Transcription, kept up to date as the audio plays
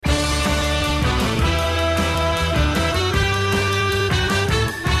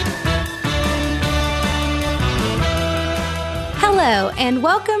Hello, and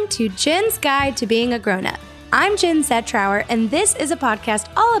welcome to Jen's Guide to Being a Grown-Up. I'm Jen Zetrower, and this is a podcast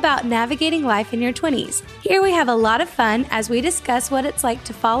all about navigating life in your 20s. Here we have a lot of fun as we discuss what it's like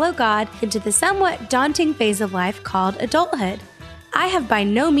to follow God into the somewhat daunting phase of life called adulthood. I have by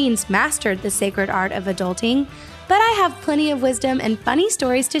no means mastered the sacred art of adulting, but I have plenty of wisdom and funny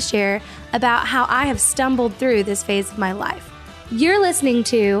stories to share about how I have stumbled through this phase of my life. You're listening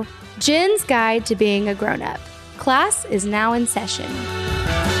to Jen's Guide to Being a Grown-Up. Class is now in session.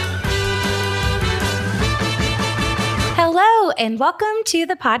 Hello, and welcome to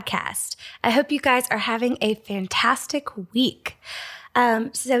the podcast. I hope you guys are having a fantastic week.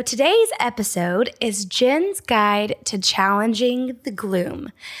 So today's episode is Jen's Guide to Challenging the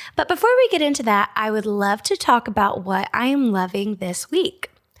Gloom. But before we get into that, I would love to talk about what I am loving this week.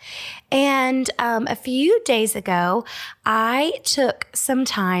 And a few days ago, I took some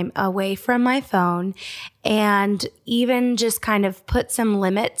time away from my phone and even just kind of put some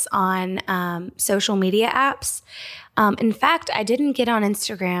limits on social media apps. In fact, I didn't get on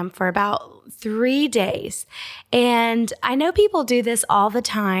Instagram for about 3 days. And I know people do this all the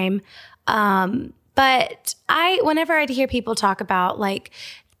time, but whenever I'd hear people talk about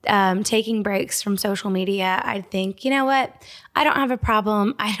taking breaks from social media, I'd think, you know what? I don't have a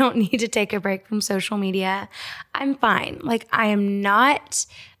problem. I don't need to take a break from social media. I'm fine. I am not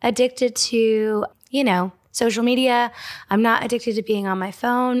addicted to, social media. I'm not addicted to being on my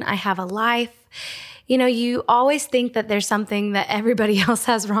phone. I have a life. You always think that there's something that everybody else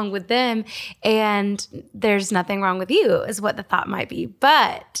has wrong with them, and there's nothing wrong with you, is what the thought might be.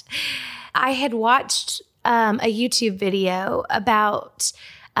 But I had watched a YouTube video about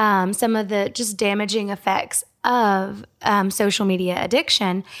some of the just damaging effects of social media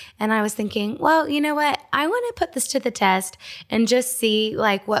addiction. And I was thinking, well, you know what? I want to put this to the test and just see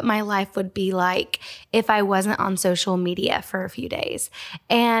what my life would be like if I wasn't on social media for a few days.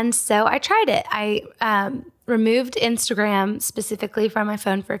 And so I tried it. I removed Instagram specifically from my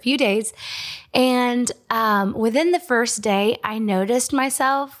phone for a few days. And within the first day, I noticed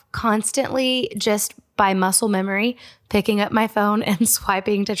myself constantly just by muscle memory, picking up my phone and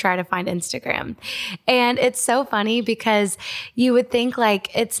swiping to try to find Instagram. And it's so funny because you would think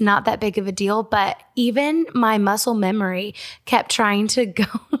it's not that big of a deal, but even my muscle memory kept trying to go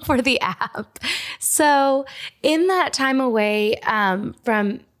for the app. So in that time away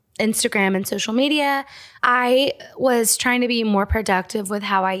from Instagram and social media, I was trying to be more productive with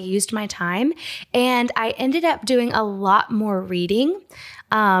how I used my time. And I ended up doing a lot more reading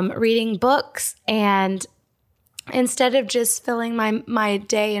books, and instead of just filling my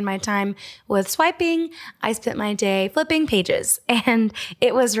day and my time with swiping, I spent my day flipping pages, and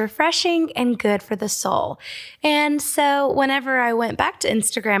it was refreshing and good for the soul. And so whenever I went back to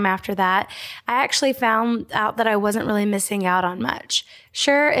Instagram after that, I actually found out that I wasn't really missing out on much.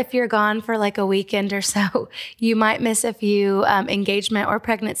 Sure, if you're gone for a weekend or so, you might miss a few engagement or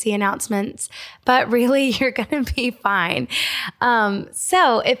pregnancy announcements, but really you're going to be fine.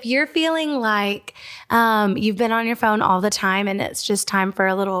 So if you're feeling like you've been on your phone all the time and it's just time for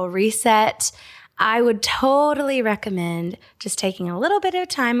a little reset, I would totally recommend just taking a little bit of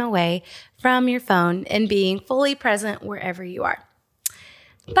time away from your phone and being fully present wherever you are.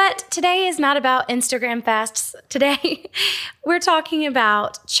 But today is not about Instagram fasts. Today, we're talking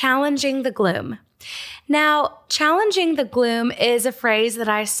about challenging the gloom. Now, challenging the gloom is a phrase that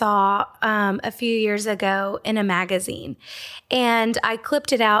I saw a few years ago in a magazine, and I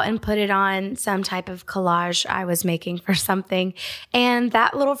clipped it out and put it on some type of collage I was making for something, and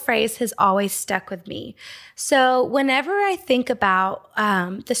that little phrase has always stuck with me. So whenever I think about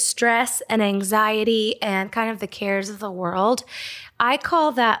the stress and anxiety and kind of the cares of the world, I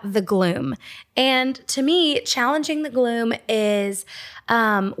call that the gloom. And to me, challenging the gloom is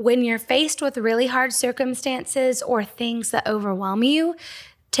when you're faced with really hard circumstances or things that overwhelm you,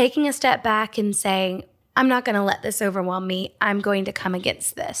 taking a step back and saying, I'm not going to let this overwhelm me. I'm going to come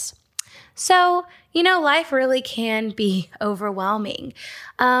against this. So, life really can be overwhelming,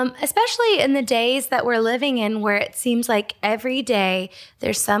 especially in the days that we're living in where it seems like every day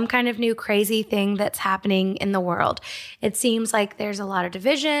there's some kind of new crazy thing that's happening in the world. It seems like there's a lot of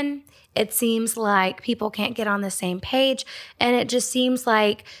division. It seems like people can't get on the same page, and it just seems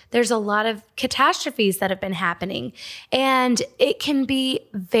like there's a lot of catastrophes that have been happening, and it can be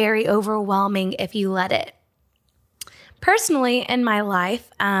very overwhelming if you let it. Personally, in my life,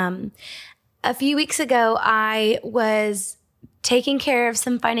 a few weeks ago, I was taking care of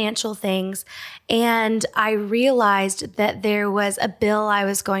some financial things, and I realized that there was a bill I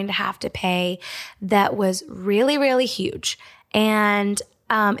was going to have to pay that was really, really huge. And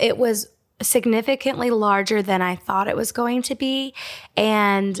it was significantly larger than I thought it was going to be.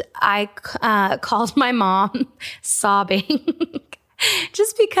 And I called my mom sobbing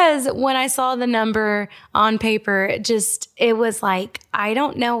just because when I saw the number on paper, it was like, I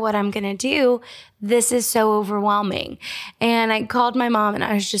don't know what I'm going to do. This is so overwhelming. And I called my mom and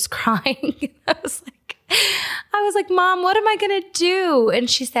I was just crying. I was like, Mom, what am I going to do? And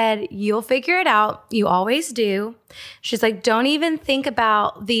she said, you'll figure it out. You always do. She's like, don't even think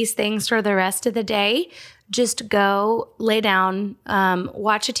about these things for the rest of the day. Just go lay down,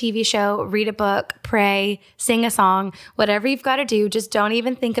 watch a TV show, read a book, pray, sing a song, whatever you've got to do. Just don't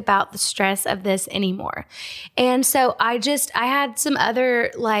even think about the stress of this anymore. And so I had some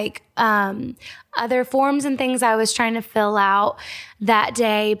other other forms and things I was trying to fill out that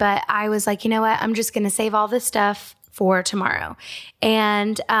day, but I was like, you know what? I'm just going to save all this stuff for tomorrow.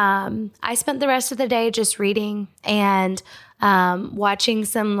 And I spent the rest of the day just reading and watching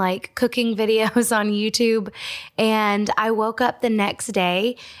some cooking videos on YouTube. And I woke up the next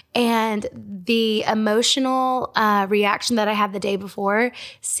day and the emotional reaction that I had the day before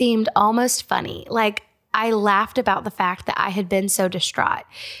seemed almost funny. I laughed about the fact that I had been so distraught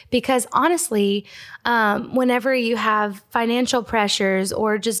because honestly, whenever you have financial pressures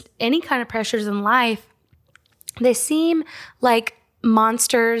or just any kind of pressures in life, they seem like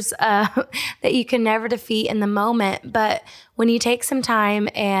monsters that you can never defeat in the moment. But when you take some time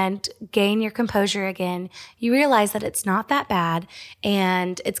and gain your composure again, you realize that it's not that bad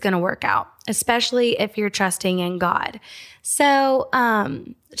and it's going to work out, especially if you're trusting in God. So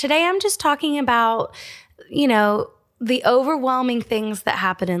today I'm just talking about, the overwhelming things that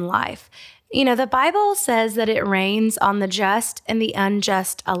happen in life. The Bible says that it rains on the just and the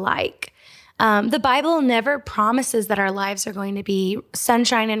unjust alike. The Bible never promises that our lives are going to be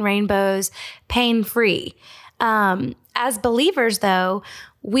sunshine and rainbows, pain-free. As believers, though,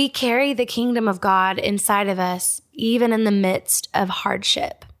 we carry the kingdom of God inside of us, even in the midst of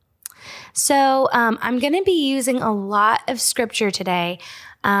hardship. So I'm going to be using a lot of scripture today,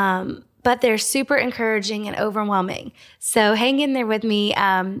 but they're super encouraging and overwhelming. So hang in there with me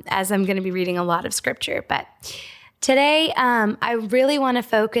as I'm going to be reading a lot of scripture. But today, I really want to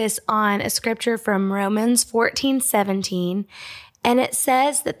focus on a scripture from Romans 14:17, and it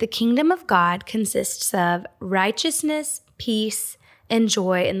says that the kingdom of God consists of righteousness, peace, and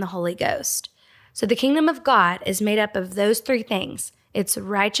joy in the Holy Ghost. So the kingdom of God is made up of those three things. It's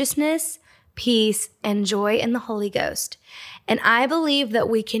righteousness, peace, and joy in the Holy Ghost. And I believe that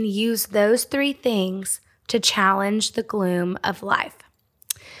we can use those three things to challenge the gloom of life.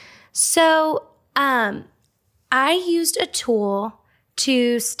 So, I used a tool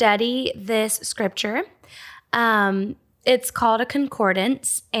to study this scripture. It's called a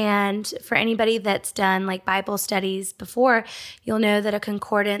concordance. And for anybody that's done Bible studies before, you'll know that a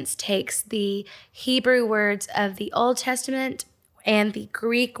concordance takes the Hebrew words of the Old Testament and the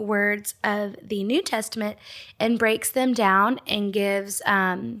Greek words of the New Testament and breaks them down and gives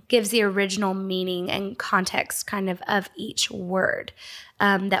the original meaning and context kind of each word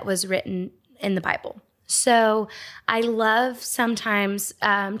that was written in the Bible. So I love sometimes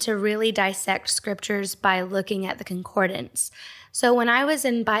to really dissect scriptures by looking at the concordance. So when I was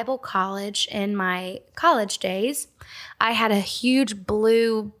in Bible college in my college days, I had a huge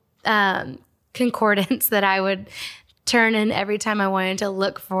blue concordance that I would turn in every time I wanted to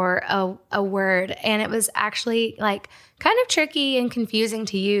look for a word. And it was actually kind of tricky and confusing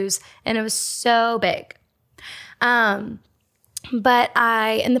to use. And it was so big. But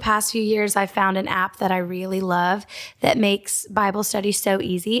in the past few years, I found an app that I really love that makes Bible study so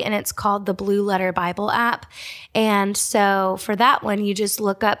easy, and it's called the Blue Letter Bible app. And so for that one, you just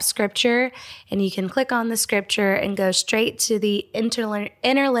look up scripture, and you can click on the scripture and go straight to the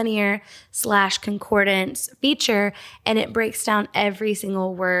interlinear/concordance feature, and it breaks down every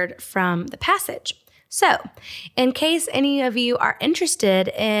single word from the passage. So in case any of you are interested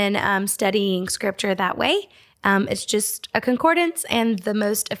in studying scripture that way, it's just a concordance, and the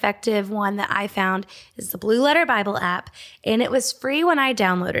most effective one that I found is the Blue Letter Bible app, and it was free when I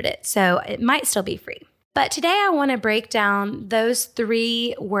downloaded it, so it might still be free. But today I want to break down those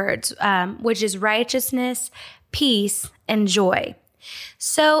three words, which is righteousness, peace, and joy.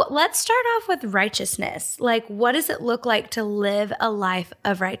 So let's start off with righteousness. What does it look like to live a life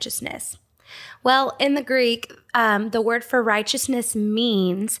of righteousness? Well, in the Greek, the word for righteousness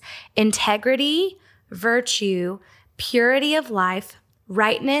means integrity, virtue, purity of life,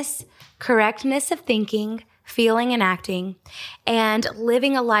 rightness, correctness of thinking, feeling, and acting, and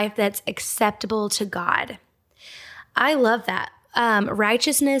living a life that's acceptable to God. I love that.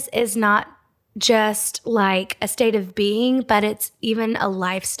 Righteousness is not just like a state of being, but it's even a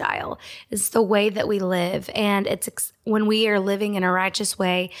lifestyle. It's the way that we live. And when we are living in a righteous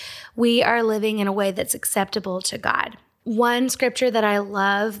way, we are living in a way that's acceptable to God. One scripture that I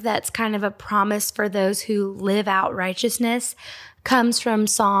love that's kind of a promise for those who live out righteousness comes from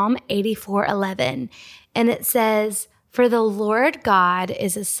Psalm 84:11. And it says, "For the Lord God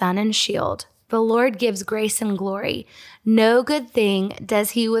is a sun and shield. The Lord gives grace and glory. No good thing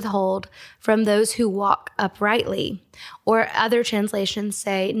does he withhold from those who walk uprightly." Or other translations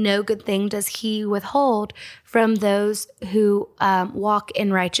say, "No good thing does he withhold from those who walk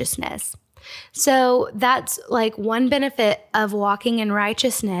in righteousness." So that's like one benefit of walking in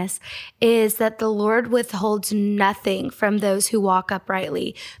righteousness is that the Lord withholds nothing from those who walk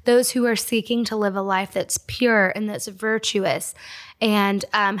uprightly, those who are seeking to live a life that's pure and that's virtuous and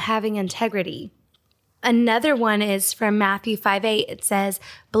having integrity. Another one is from Matthew 5:8. It says,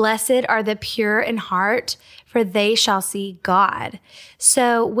 "Blessed are the pure in heart, for they shall see God."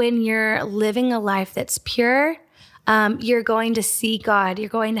 So when you're living a life that's pure, you're going to see God. You're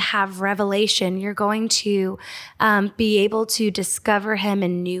going to have revelation. You're going to be able to discover him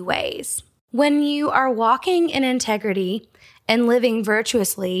in new ways. When you are walking in integrity and living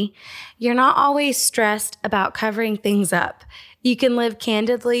virtuously, you're not always stressed about covering things up. You can live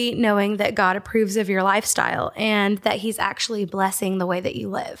candidly knowing that God approves of your lifestyle and that he's actually blessing the way that you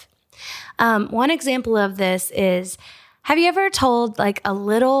live. One example of this is, have you ever told like a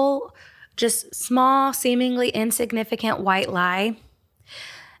little, just small, seemingly insignificant white lie,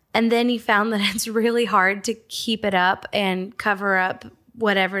 and then you found that it's really hard to keep it up and cover up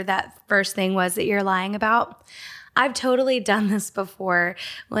whatever that first thing was that you're lying about? I've totally done this before.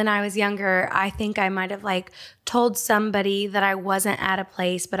 When I was younger, I think I might have like told somebody that I wasn't at a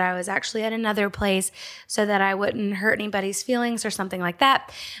place, but I was actually at another place so that I wouldn't hurt anybody's feelings or something like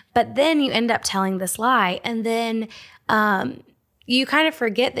that. But then you end up telling this lie, and then you kind of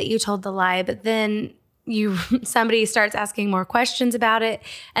forget that you told the lie, but then somebody starts asking more questions about it,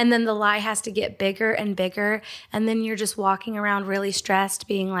 and then the lie has to get bigger and bigger, and then you're just walking around really stressed,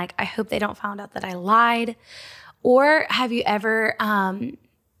 being like, I hope they don't find out that I lied. Or have you ever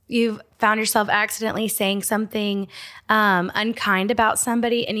you've found yourself accidentally saying something unkind about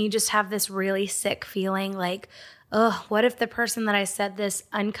somebody, and you just have this really sick feeling like, oh, what if the person that I said this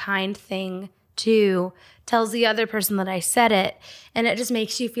unkind thing to tells the other person that I said it, and it just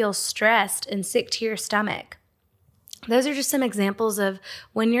makes you feel stressed and sick to your stomach. Those are just some examples of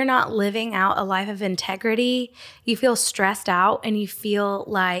when you're not living out a life of integrity, you feel stressed out and you feel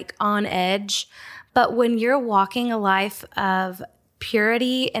like on edge. But when you're walking a life of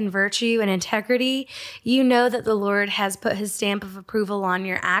purity and virtue and integrity, you know that the Lord has put his stamp of approval on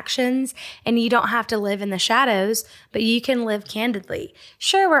your actions, and you don't have to live in the shadows, but you can live candidly.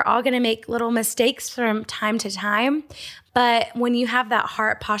 Sure, we're all going to make little mistakes from time to time, but when you have that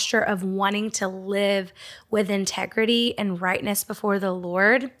heart posture of wanting to live with integrity and rightness before the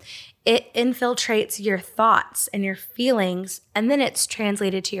Lord, it infiltrates your thoughts and your feelings, and then it's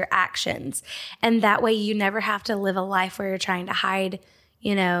translated to your actions. And that way you never have to live a life where you're trying to hide,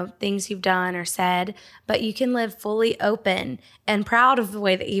 things you've done or said, but you can live fully open and proud of the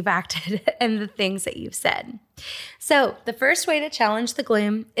way that you've acted and the things that you've said. So the first way to challenge the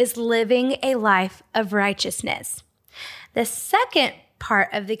gloom is living a life of righteousness. The second part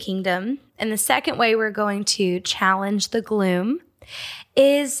of the kingdom, and the second way we're going to challenge the gloom,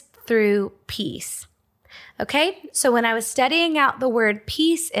 is through peace. Okay, so when I was studying out the word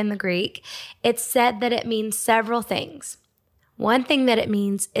peace in the Greek, it said that it means several things. One thing that it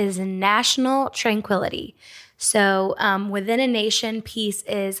means is national tranquility. So within a nation, peace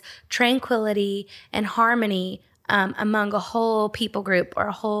is tranquility and harmony among a whole people group or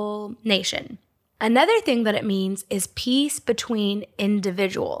a whole nation. Another thing that it means is peace between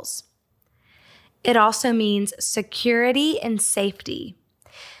individuals. It also means security and safety.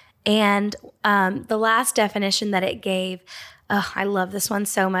 And the last definition that it gave, I love this one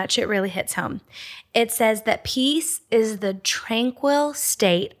so much. It really hits home. It says that peace is the tranquil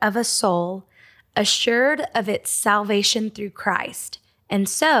state of a soul assured of its salvation through Christ, and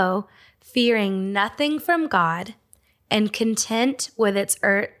so fearing nothing from God and content with its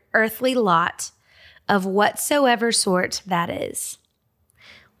earthly lot of whatsoever sort that is.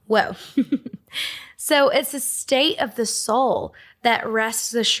 Whoa. So it's a state of the soul that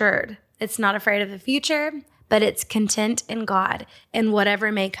rests assured. It's not afraid of the future, but it's content in God and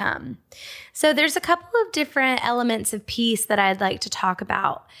whatever may come. So there's a couple of different elements of peace that I'd like to talk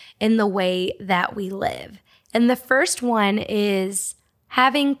about in the way that we live. And the first one is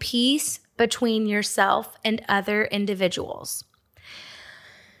having peace between yourself and other individuals.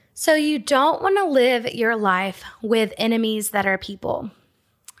 So you don't want to live your life with enemies that are people,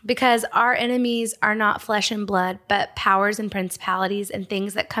 because our enemies are not flesh and blood, but powers and principalities and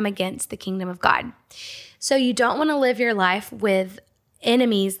things that come against the kingdom of God. So you don't want to live your life with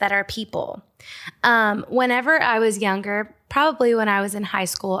enemies that are people. Whenever I was younger, probably when I was in high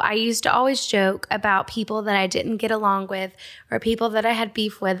school, I used to always joke about people that I didn't get along with or people that I had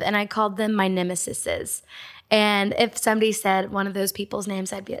beef with, and I called them my nemesises. And if somebody said one of those people's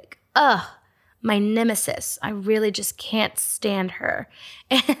names, I'd be like, ugh, my nemesis. I really just can't stand her.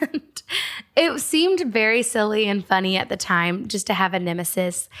 And it seemed very silly and funny at the time just to have a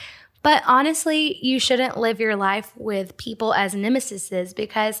nemesis. But honestly, you shouldn't live your life with people as nemesises,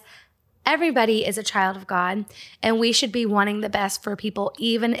 because everybody is a child of God, and we should be wanting the best for people,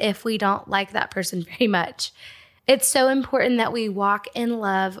 even if we don't like that person very much. It's so important that we walk in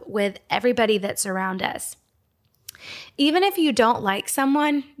love with everybody that's around us. Even if you don't like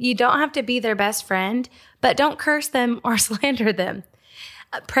someone, you don't have to be their best friend, but don't curse them or slander them.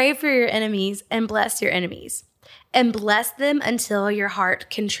 Pray for your enemies and bless your enemies, and bless them until your heart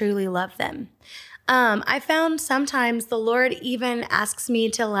can truly love them. I found sometimes the Lord even asks me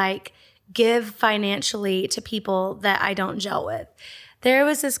to give financially to people that I don't gel with. There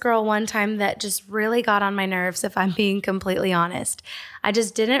was this girl one time that just really got on my nerves, if I'm being completely honest. I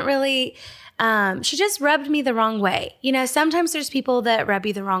just didn't really, she just rubbed me the wrong way. Sometimes there's people that rub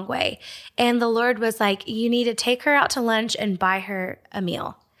you the wrong way. And the Lord was like, you need to take her out to lunch and buy her a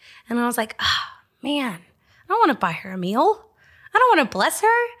meal. And I was like, oh, man, I don't want to buy her a meal. I don't want to bless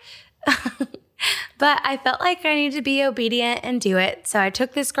her. But I felt like I needed to be obedient and do it. So I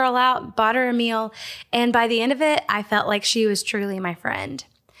took this girl out, bought her a meal, and by the end of it, I felt like she was truly my friend.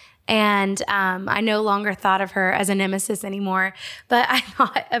 And I no longer thought of her as a nemesis anymore, but I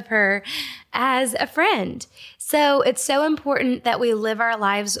thought of her as a friend. So it's so important that we live our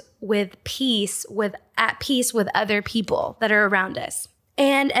lives at peace with other people that are around us.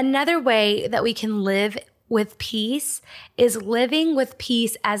 And another way that we can live with peace is living with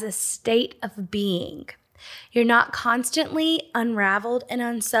peace as a state of being. You're not constantly unraveled and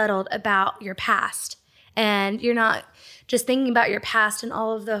unsettled about your past. And you're not just thinking about your past and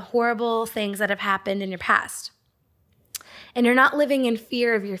all of the horrible things that have happened in your past. And you're not living in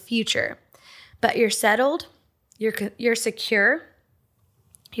fear of your future, but you're settled, you're secure,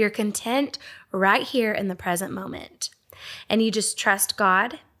 you're content right here in the present moment. And you just trust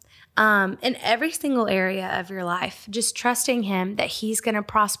God in every single area of your life, just trusting Him that He's going to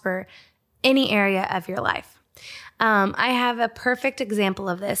prosper any area of your life. I have a perfect example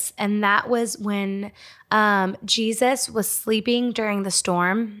of this, and that was when Jesus was sleeping during the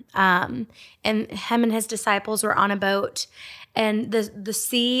storm, and him and his disciples were on a boat, and the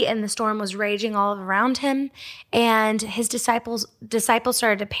sea and the storm was raging all around him, and his disciples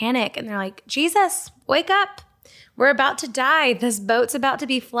started to panic, and they're like, Jesus, wake up. We're about to die. This boat's about to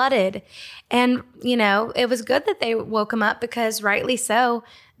be flooded. And, it was good that they woke him up, because rightly so,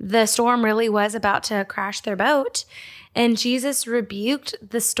 the storm really was about to crash their boat. And Jesus rebuked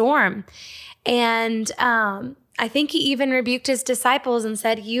the storm. And I think He even rebuked His disciples and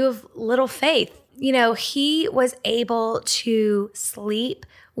said, you have little faith. He was able to sleep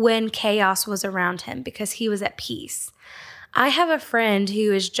when chaos was around him because He was at peace. I have a friend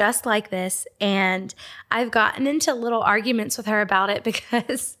who is just like this, and I've gotten into little arguments with her about it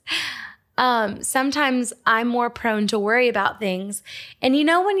because sometimes I'm more prone to worry about things. And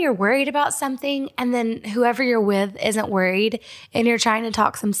when you're worried about something and then whoever you're with isn't worried and you're trying to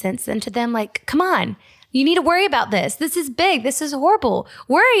talk some sense into them, like, come on, you need to worry about this. This is big. This is horrible.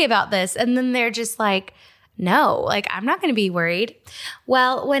 Worry about this. And then they're just like, no, I'm not going to be worried.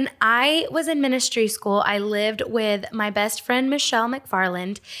 Well, when I was in ministry school, I lived with my best friend, Michelle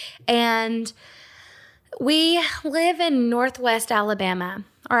McFarland, and we live in Northwest Alabama,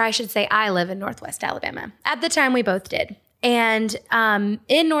 or I should say I live in Northwest Alabama. At the time, we both did. And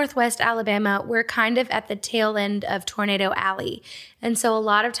in Northwest Alabama, we're kind of at the tail end of Tornado Alley. And so a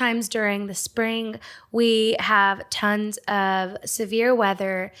lot of times during the spring, we have tons of severe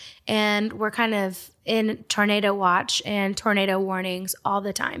weather, and we're kind of in tornado watch and tornado warnings all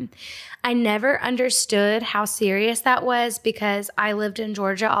the time. I never understood how serious that was because I lived in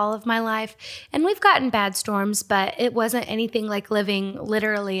Georgia all of my life, and we've gotten bad storms, but it wasn't anything like living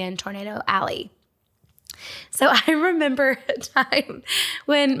literally in Tornado Alley. So I remember a time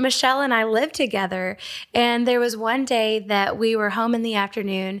when Michelle and I lived together, and there was one day that we were home in the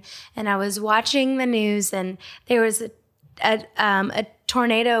afternoon, and I was watching the news, and there was a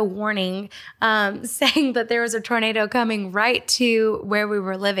tornado warning, saying that there was a tornado coming right to where we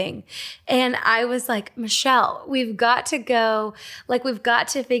were living. And I was like, Michelle, we've got to go. Like, we've got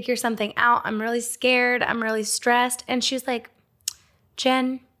to figure something out. I'm really scared. I'm really stressed. And she's like,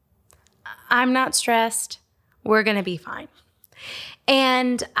 Jen, I'm not stressed. We're going to be fine.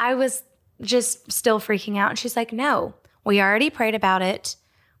 And I was just still freaking out. And she's like, no, we already prayed about it.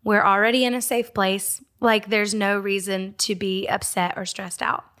 We're already in a safe place. Like, there's no reason to be upset or stressed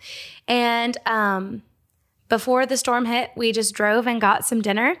out. And before the storm hit, we just drove and got some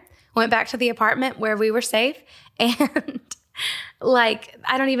dinner, went back to the apartment where we were safe. And like,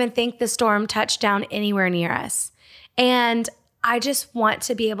 I don't even think the storm touched down anywhere near us. And I just want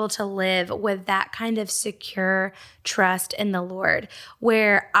to be able to live with that kind of secure trust in the Lord,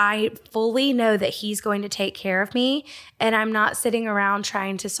 where I fully know that He's going to take care of me and I'm not sitting around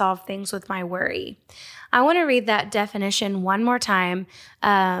trying to solve things with my worry. I want to read that definition one more time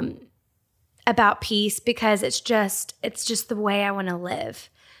about peace, because it's just the way I want to live.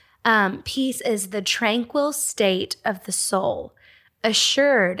 Peace is the tranquil state of the soul,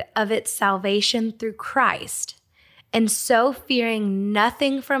 assured of its salvation through Christ, and so fearing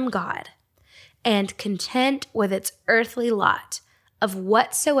nothing from God, and content with its earthly lot of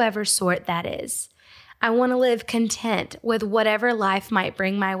whatsoever sort that is. I want to live content with whatever life might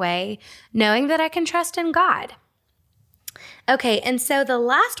bring my way, knowing that I can trust in God. Okay, and so the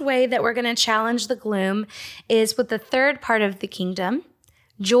last way that we're going to challenge the gloom is with the third part of the kingdom,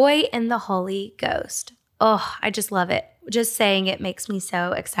 joy in the Holy Ghost. Oh, I just love it. Just saying it makes me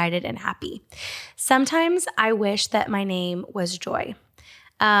so excited and happy. Sometimes I wish that my name was Joy.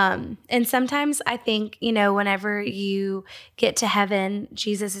 And sometimes I think, whenever you get to heaven,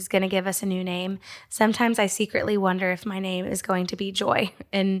 Jesus is going to give us a new name. Sometimes I secretly wonder if my name is going to be Joy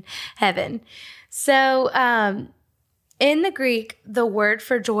in heaven. So in the Greek, the word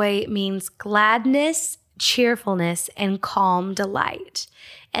for joy means gladness, cheerfulness, and calm delight.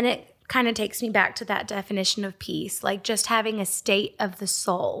 And it kind of takes me back to that definition of peace, like just having a state of the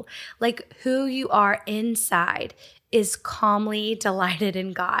soul, like who you are inside is calmly delighted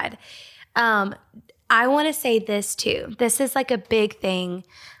in God. I want to say this too. This is like a big thing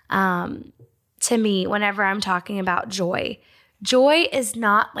to me whenever I'm talking about joy. Joy is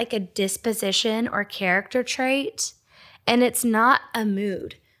not like a disposition or character trait, and it's not a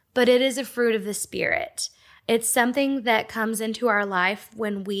mood, but it is a fruit of the Spirit. It's something that comes into our life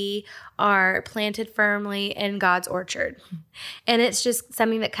when we are planted firmly in God's orchard. And it's just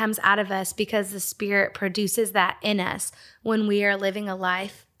something that comes out of us because the Spirit produces that in us when we are living a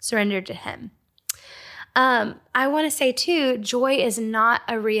life surrendered to Him. I want to say too, joy is not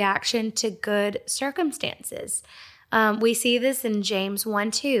a reaction to good circumstances. We see this in James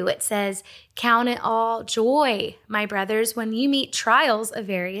 1:2. It says, "Count it all joy, my brothers, when you meet trials of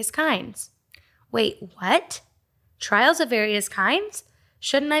various kinds." Wait, what? Trials of various kinds?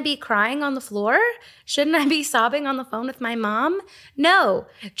 Shouldn't I be crying on the floor? Shouldn't I be sobbing on the phone with my mom? No,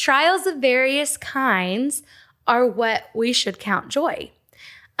 trials of various kinds are what we should count joy.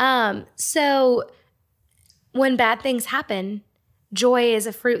 So when bad things happen, joy is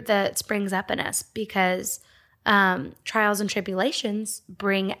a fruit that springs up in us because trials and tribulations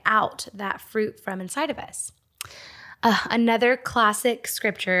bring out that fruit from inside of us. Another classic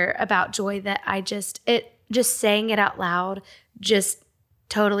scripture about joy that just saying it out loud just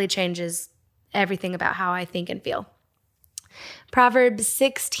totally changes everything about how I think and feel. Proverbs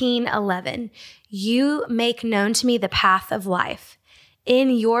 16:11, "You make known to me the path of life.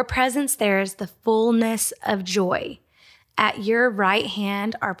 In your presence there is the fullness of joy. At your right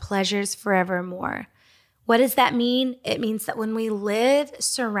hand are pleasures forevermore." What does that mean? It means that when we live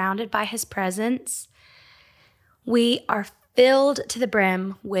surrounded by His presence, we are filled to the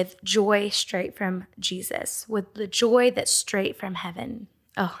brim with joy straight from Jesus, with the joy that's straight from heaven.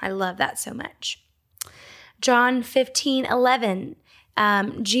 Oh, I love that so much. John 15:11,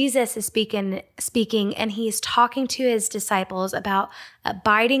 Jesus is speaking, and He's talking to His disciples about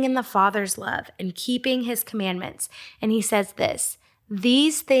abiding in the Father's love and keeping His commandments. And He says this,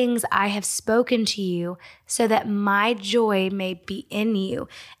 "These things I have spoken to you so that my joy may be in you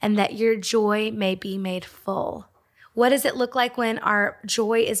and that your joy may be made full." What does it look like when our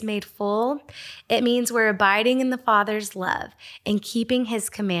joy is made full? It means we're abiding in the Father's love and keeping His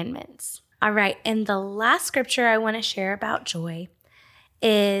commandments. All right, and the last scripture I want to share about joy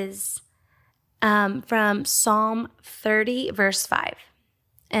is from Psalm 30, verse 5.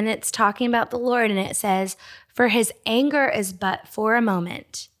 And it's talking about the Lord, and it says, "For His anger is but for a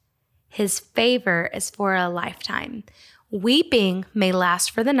moment. His favor is for a lifetime. Weeping may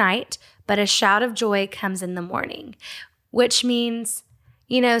last for the night, but a shout of joy comes in the morning," which means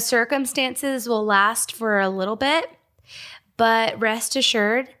Circumstances will last for a little bit, but rest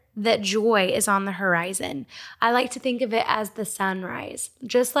assured that joy is on the horizon. I like to think of it as the sunrise.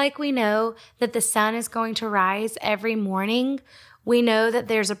 Just like we know that the sun is going to rise every morning, we know that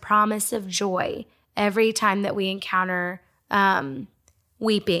there's a promise of joy every time that we encounter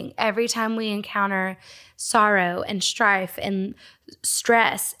weeping, every time we encounter sorrow and strife and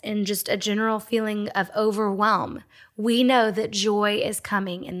stress and just a general feeling of overwhelm. We know that joy is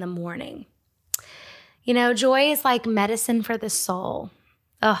coming in the morning. Joy is like medicine for the soul.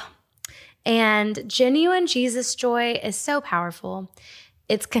 And genuine Jesus joy is so powerful.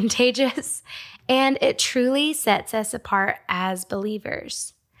 It's contagious, and it truly sets us apart as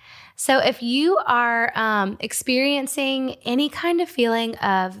believers. So if you are experiencing any kind of feeling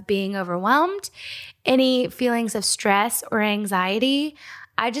of being overwhelmed, any feelings of stress or anxiety,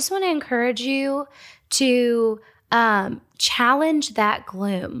 I just want to encourage you to challenge that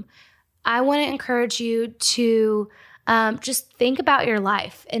gloom. I want to encourage you to just think about your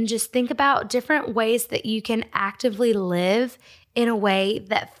life and just think about different ways that you can actively live in a way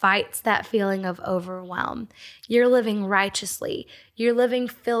that fights that feeling of overwhelm. You're living righteously. You're living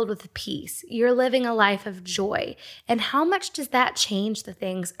filled with peace. You're living a life of joy. And how much does that change the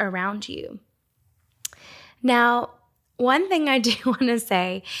things around you? Now, one thing I do want to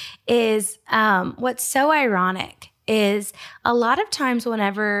say is what's so ironic is a lot of times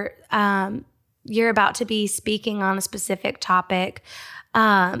whenever you're about to be speaking on a specific topic,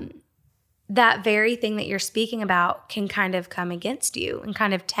 that very thing that you're speaking about can kind of come against you and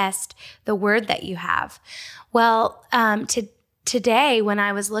kind of test the word that you have. Well, today when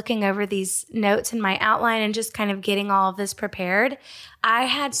I was looking over these notes in my outline and just kind of getting all of this prepared, I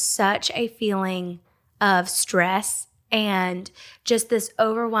had such a feeling of stress and just this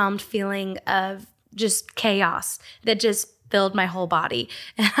overwhelmed feeling of just chaos that just filled my whole body.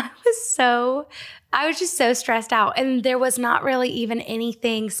 And I was just so stressed out. And there was not really even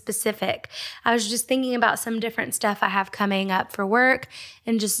anything specific. I was just thinking about some different stuff I have coming up for work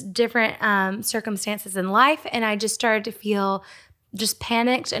and just different circumstances in life. And I just started to feel just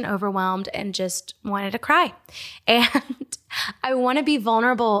panicked and overwhelmed and just wanted to cry. And I want to be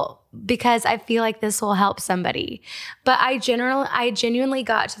vulnerable because I feel like this will help somebody. But I genuinely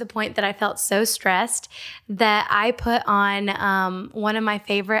got to the point that I felt so stressed that I put on one of my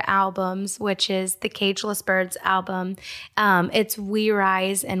favorite albums, which is the Cageless Birds album. It's We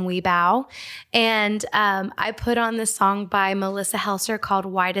Rise and We Bow. And I put on this song by Melissa Helser called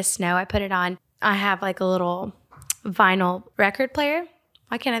White as Snow. I put it on. I have like a little vinyl record player.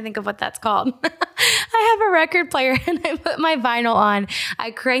 Why can't I think of what that's called? I have a record player and I put my vinyl on. I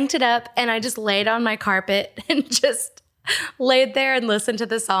cranked it up and I just laid on my carpet and just laid there and listened to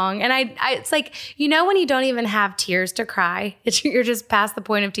the song. And it's like, when you don't even have tears to cry, you're just past the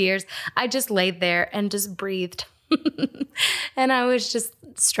point of tears. I just laid there and just breathed. And I was just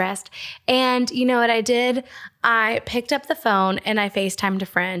stressed. And you know what I did? I picked up the phone and I FaceTimed a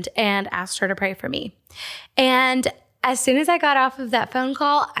friend and asked her to pray for me. And as soon as I got off of that phone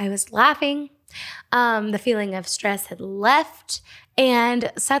call, I was laughing. The feeling of stress had left.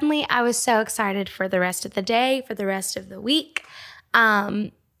 And suddenly I was so excited for the rest of the day, for the rest of the week.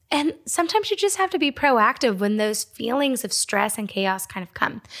 And sometimes you just have to be proactive when those feelings of stress and chaos kind of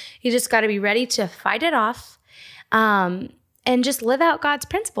come. You just got to be ready to fight it off and just live out God's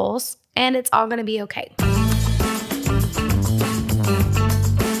principles, and it's all going to be okay.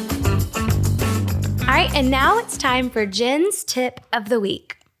 All right, and now it's time for Jen's tip of the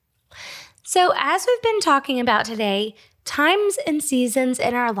week. So as we've been talking about today, times and seasons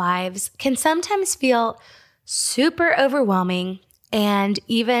in our lives can sometimes feel super overwhelming and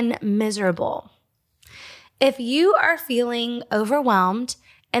even miserable. If you are feeling overwhelmed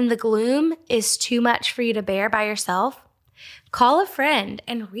and the gloom is too much for you to bear by yourself, call a friend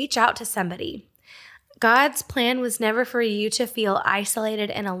and reach out to somebody. God's plan was never for you to feel isolated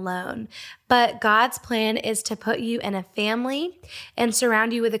and alone, but God's plan is to put you in a family and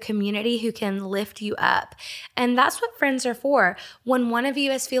surround you with a community who can lift you up. And that's what friends are for. When one of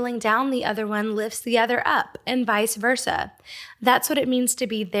you is feeling down, the other one lifts the other up, and vice versa. That's what it means to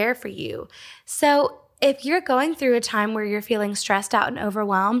be there for you. So if you're going through a time where you're feeling stressed out and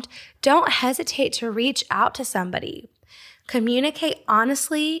overwhelmed, don't hesitate to reach out to somebody. Communicate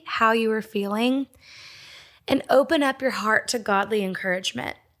honestly how you are feeling and open up your heart to godly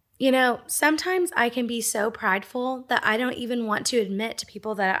encouragement. Sometimes I can be so prideful that I don't even want to admit to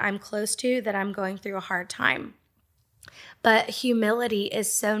people that I'm close to that I'm going through a hard time. But humility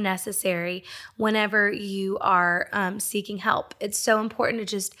is so necessary whenever you are seeking help. It's so important to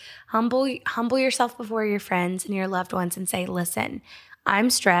just humble yourself before your friends and your loved ones and say, listen, I'm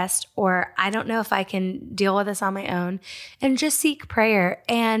stressed, or I don't know if I can deal with this on my own, and just seek prayer.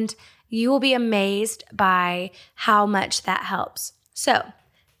 And you will be amazed by how much that helps. So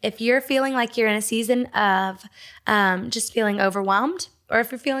if you're feeling like you're in a season of just feeling overwhelmed, or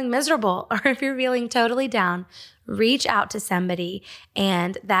if you're feeling miserable, or if you're feeling totally down, reach out to somebody,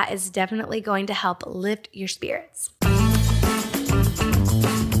 and that is definitely going to help lift your spirits.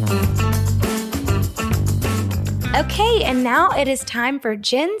 Okay, and now it is time for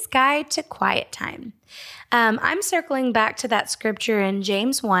Jen's Guide to Quiet Time. I'm circling back to that scripture in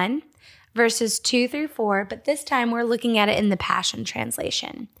James 1, verses 2 through 4, but this time we're looking at it in the Passion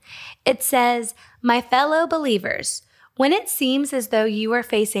Translation. It says, "My fellow believers, when it seems as though you are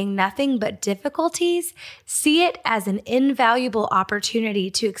facing nothing but difficulties, see it as an invaluable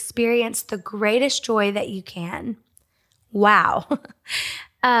opportunity to experience the greatest joy that you can." Wow.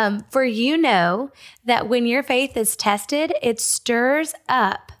 For you know that when your faith is tested, it stirs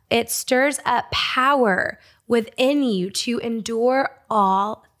up power within you to endure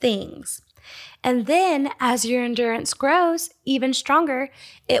all things. And then as your endurance grows even stronger,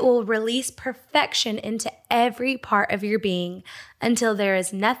 it will release perfection into every part of your being until there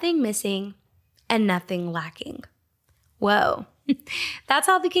is nothing missing and nothing lacking. Whoa. That's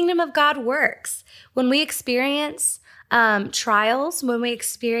how the kingdom of God works. When we experience trials, when we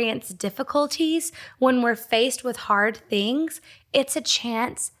experience difficulties, when we're faced with hard things, it's a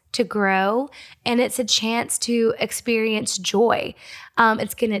chance to grow, and it's a chance to experience joy.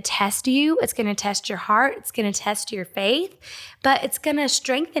 It's going to test you. It's going to test your heart. It's going to test your faith, but it's going to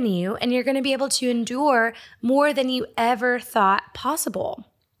strengthen you, and you're going to be able to endure more than you ever thought possible.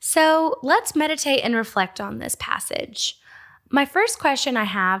 So let's meditate and reflect on this passage. My first question I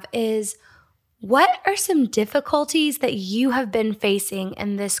have is, what are some difficulties that you have been facing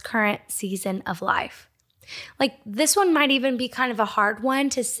in this current season of life? Like, this one might even be kind of a hard one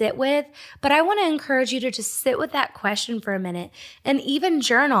to sit with, but I want to encourage you to just sit with that question for a minute and even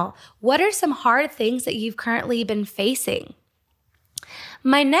journal. What are some hard things that you've currently been facing?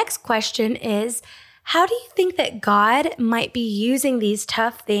 My next question is, how do you think that God might be using these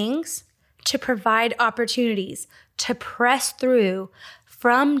tough things to provide opportunities to press through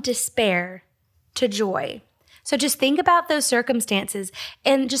from despair to joy? So just think about those circumstances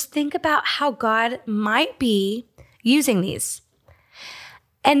and just think about how God might be using these.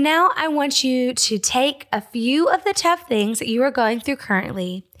 And now I want you to take a few of the tough things that you are going through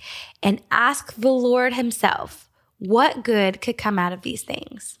currently and ask the Lord Himself what good could come out of these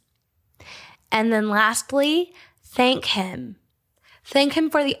things. And then lastly, thank Him. Thank Him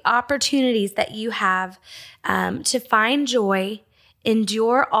for the opportunities that you have to find joy,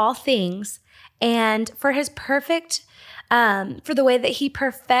 endure all things, and for His perfect, for the way that He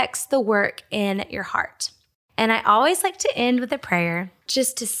perfects the work in your heart. And I always like to end with a prayer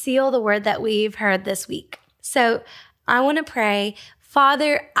just to seal the word that we've heard this week. So I want to pray,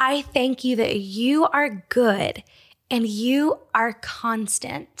 Father, I thank You that You are good and You are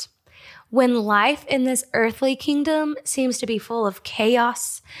constant. When life in this earthly kingdom seems to be full of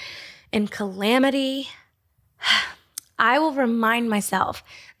chaos and calamity, I will remind myself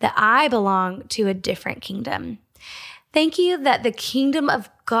that I belong to a different kingdom. Thank You that the kingdom of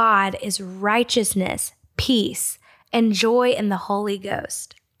God is righteousness, peace, and joy in the Holy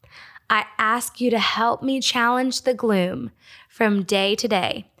Ghost. I ask You to help me challenge the gloom from day to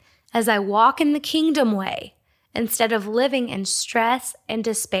day as I walk in the kingdom way instead of living in stress and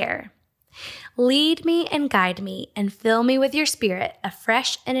despair. Lead me and guide me and fill me with Your Spirit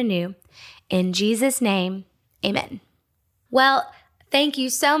afresh and anew. In Jesus' name, amen. Well, thank you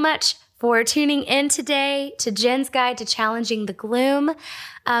so much for tuning in today to Jen's Guide to Challenging the Gloom.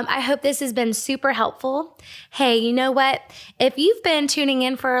 I hope this has been super helpful. Hey, you know what? If you've been tuning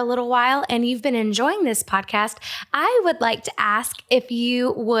in for a little while and you've been enjoying this podcast, I would like to ask if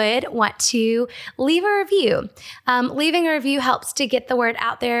you would want to leave a review. Leaving a review helps to get the word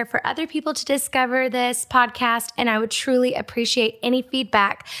out there for other people to discover this podcast, and I would truly appreciate any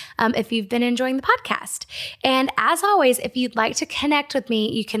feedback if you've been enjoying the podcast. And as always, if you'd like to connect with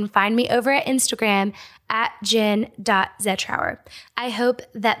me, you can find me over at Instagram at jen.zetrower. I hope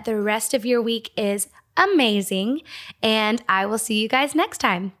that the rest of your week is amazing, and I will see you guys next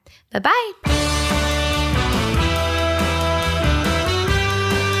time. Bye-bye.